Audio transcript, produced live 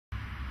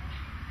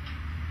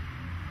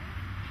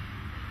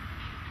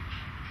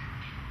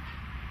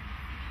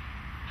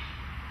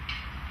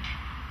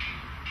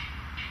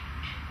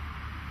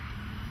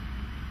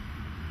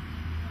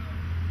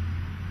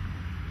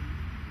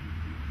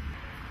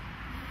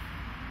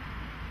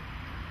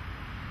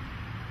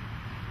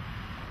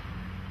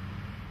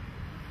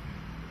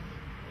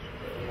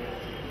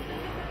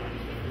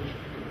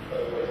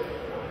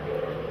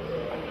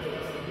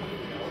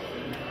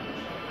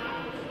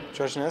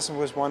Jochen Eisenbrand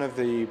was one of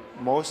the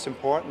most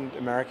important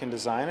American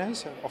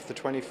designers of the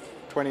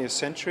 20th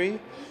century.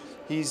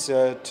 He's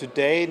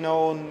today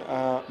known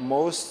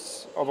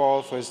most of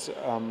all for his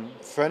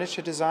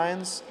furniture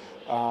designs,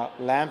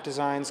 lamp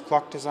designs,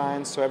 clock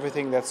designs, so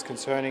everything that's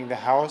concerning the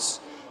house,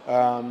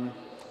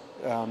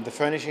 the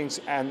furnishings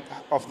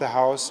of the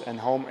house and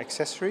home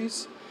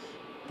accessories.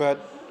 But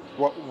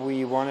what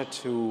we wanted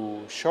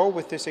to show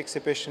with this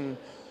exhibition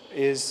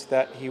is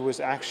that he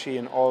was actually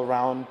an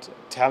all-round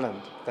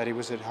talent, that he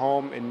was at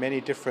home in many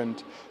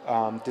different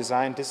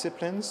design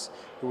disciplines.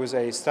 He was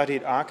a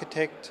studied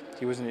architect,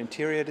 he was an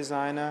interior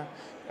designer,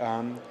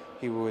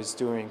 he was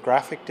doing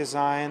graphic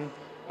design,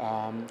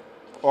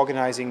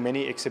 organizing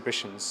many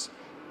exhibitions.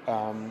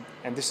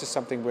 And this is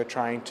something we're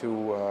trying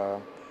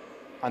to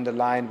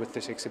underline with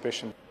this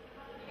exhibition.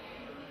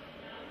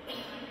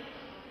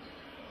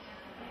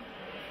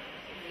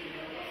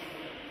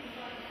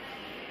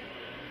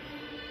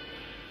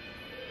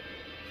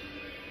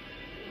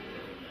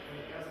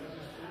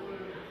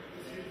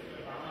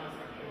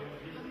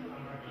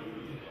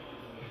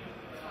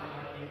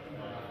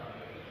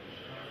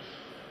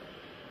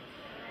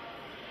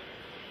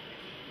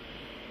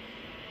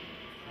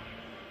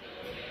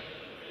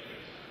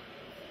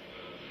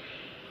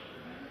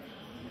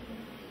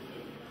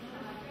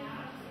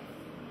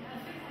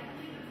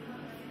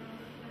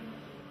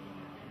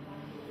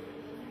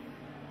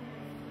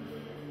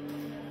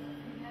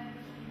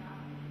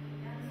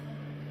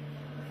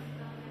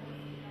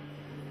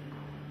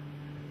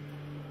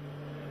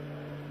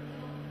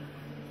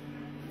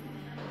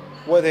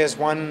 Well, there's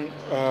one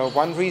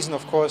reason,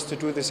 of course, to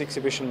do this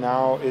exhibition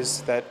now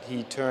is that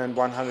he turned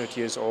 100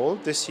 years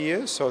old this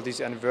year, so these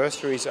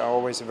anniversaries are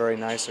always a very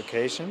nice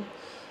occasion.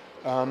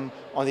 On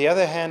the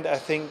other hand, I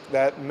think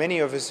that many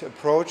of his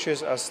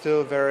approaches are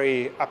still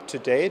very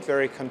up-to-date,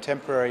 very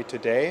contemporary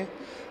today.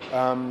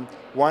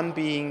 One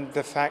being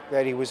the fact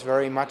that he was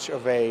very much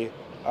of a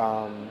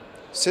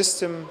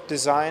system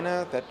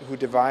designer who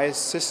devised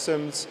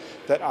systems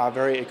that are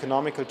very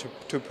economical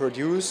to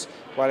produce,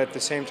 while at the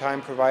same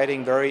time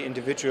providing very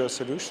individual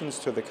solutions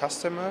to the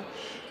customer.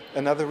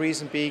 Another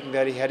reason being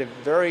that he had a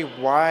very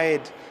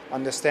wide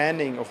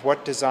understanding of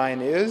what design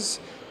is.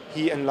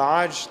 He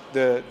enlarged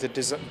the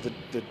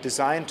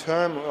design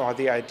term or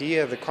the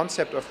idea, the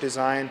concept of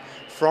design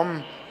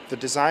from the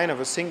design of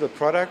a single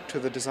product to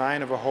the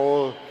design of a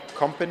whole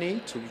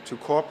company, to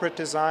corporate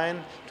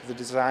design, to the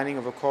designing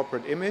of a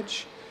corporate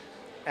image.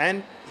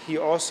 And he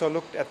also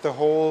looked at the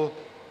whole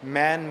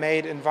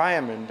man-made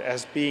environment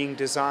as being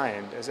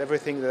designed, as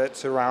everything that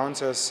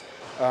surrounds us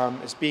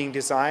is being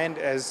designed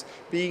as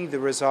being the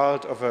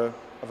result of a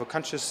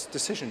conscious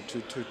decision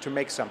to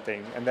make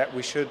something, and that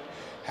we should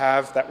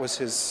have, that was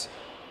his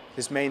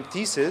main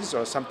thesis,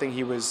 or something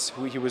he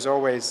was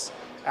always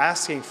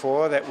asking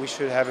for, that we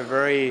should have a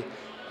very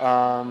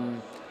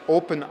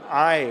open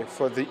eye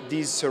for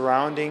these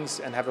surroundings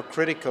and have a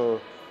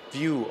critical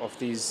view of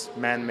these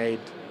man-made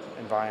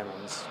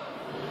environments.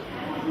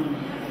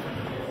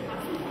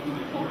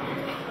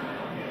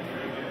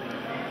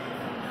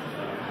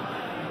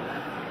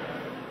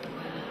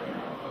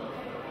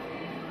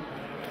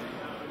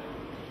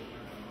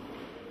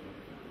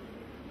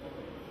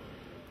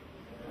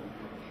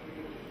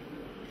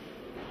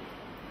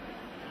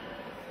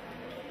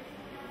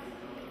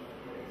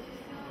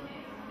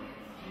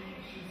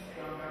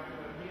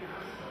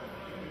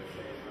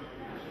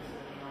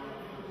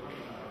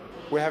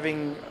 We're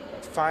having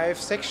 5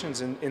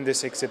 sections in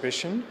this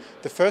exhibition.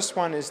 The first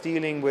one is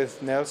dealing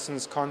with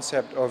Nelson's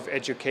concept of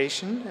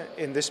education.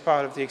 In this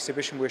part of the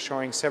exhibition we're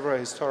showing several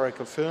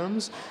historical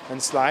films and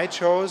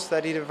slideshows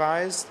that he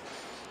devised.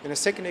 In a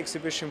second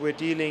exhibition we're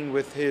dealing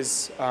with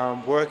his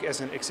work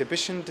as an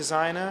exhibition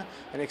designer,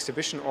 an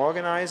exhibition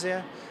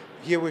organizer.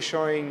 Here we're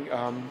showing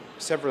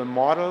several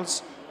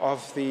models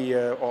of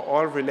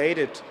all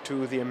related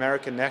to the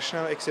American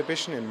National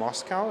Exhibition in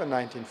Moscow in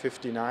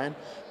 1959,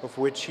 of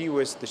which he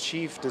was the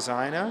chief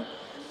designer.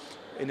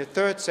 In the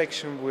third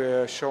section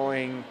we're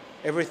showing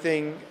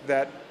everything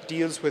that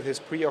deals with his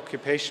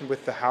preoccupation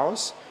with the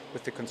house,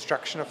 with the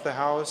construction of the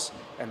house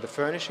and the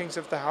furnishings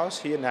of the house.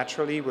 Here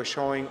naturally we're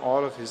showing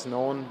all of his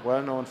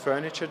well-known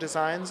furniture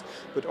designs,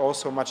 but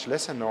also much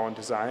lesser known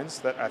designs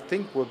that I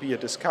think will be a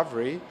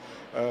discovery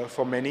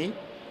for many,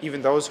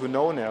 even those who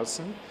know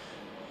Nelson.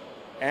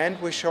 And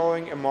we're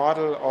showing a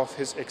model of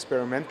his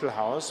experimental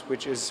house,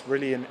 which is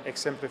really an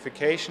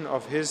exemplification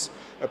of his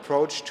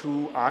approach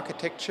to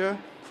architecture,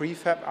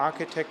 prefab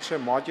architecture,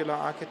 modular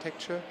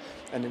architecture.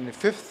 And in the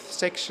fifth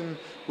section,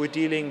 we're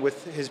dealing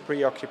with his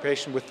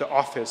preoccupation with the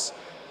office,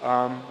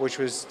 which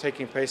was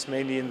taking place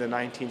mainly in the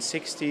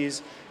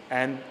 1960s,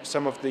 and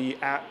some of the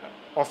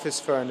office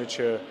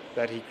furniture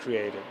that he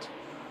created.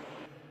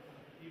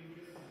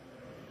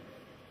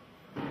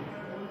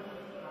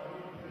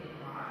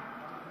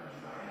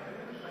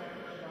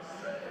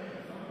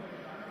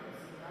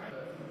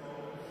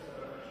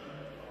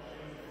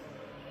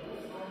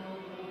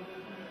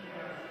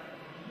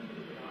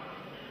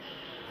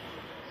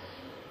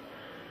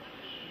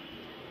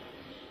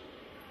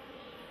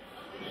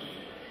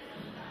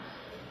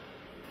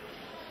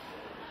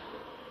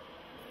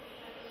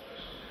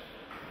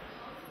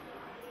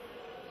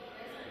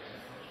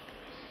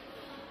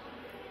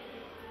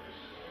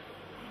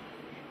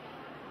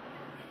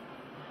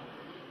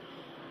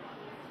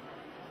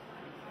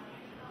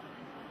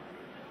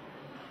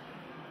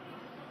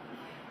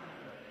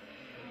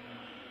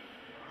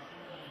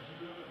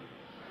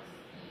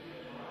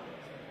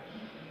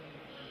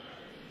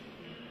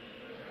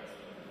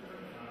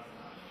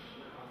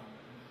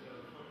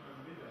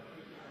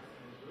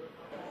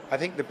 I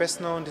think the best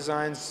known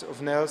designs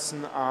of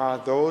Nelson are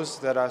those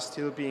that are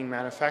still being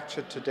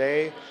manufactured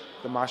today,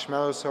 the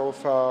Marshmallow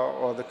Sofa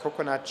or the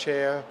coconut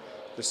chair,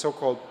 the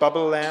so-called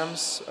bubble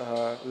lamps,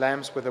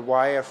 lamps with a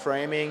wire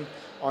framing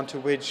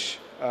onto which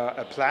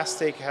a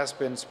plastic has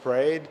been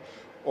sprayed,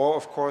 or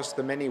of course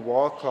the many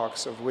wall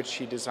clocks of which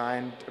he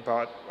designed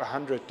about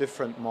 100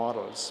 different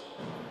models.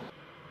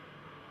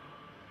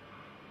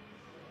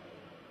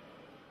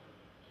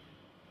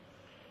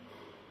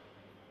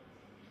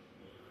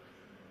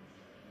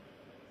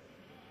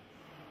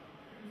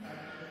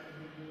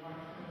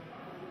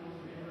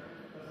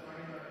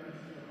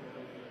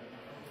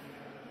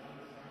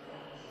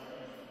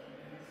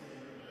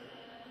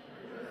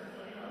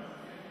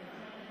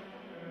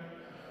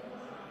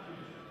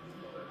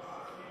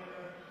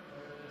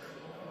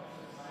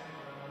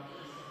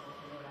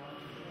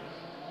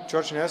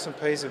 George Nelson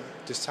plays a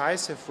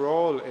decisive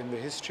role in the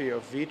history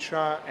of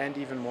Vitra and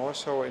even more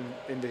so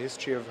in the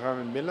history of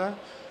Herman Miller.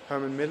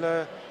 Herman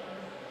Miller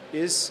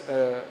is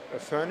a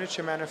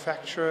furniture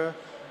manufacturer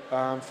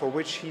for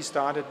which he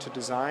started to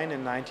design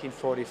in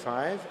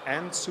 1945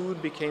 and soon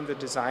became the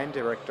design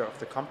director of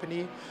the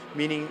company,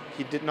 meaning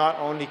he did not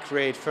only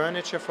create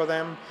furniture for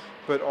them,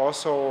 but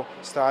also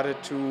started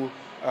to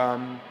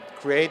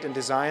create and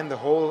design the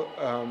whole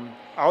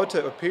outer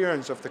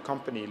appearance of the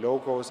company,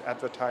 logos,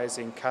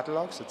 advertising,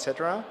 catalogs,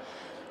 etc.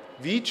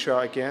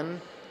 Vitra,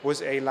 again,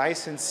 was a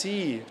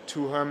licensee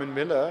to Herman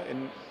Miller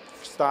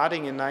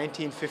starting in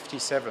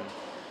 1957.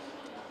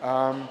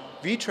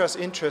 Vitra's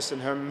interest in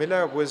Herman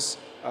Miller was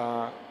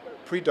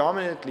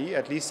predominantly,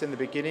 at least in the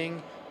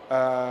beginning,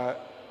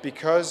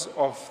 because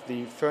of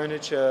the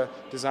furniture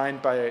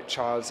designed by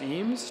Charles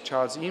Eames.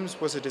 Charles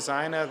Eames was a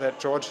designer that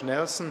George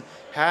Nelson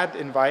had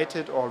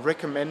invited or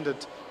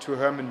recommended to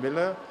Herman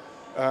Miller,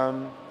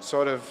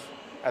 sort of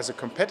as a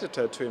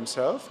competitor to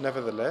himself,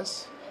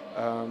 nevertheless.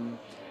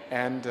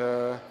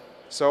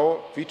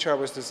 So Vitra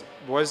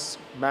was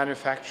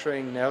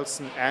manufacturing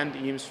Nelson and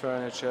Eames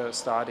furniture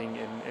starting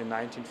in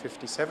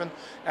 1957,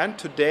 and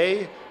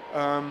today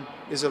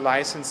is a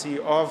licensee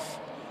of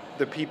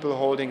the people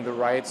holding the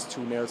rights to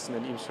Nelson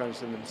and Eames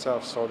furniture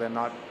themselves, so they're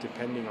not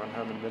depending on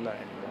Herman Miller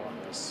anymore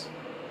in this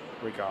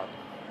regard.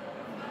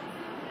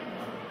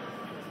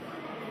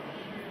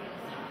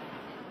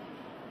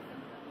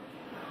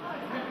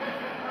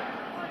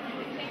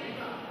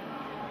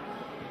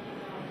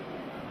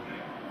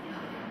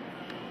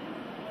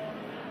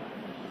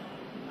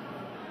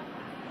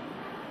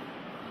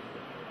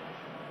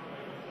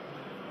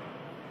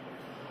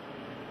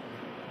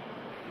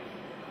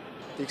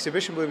 The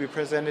exhibition will be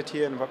presented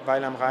here in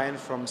Weil am Rhein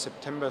from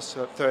September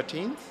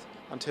 13th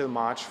until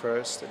March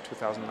 1st,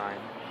 2009.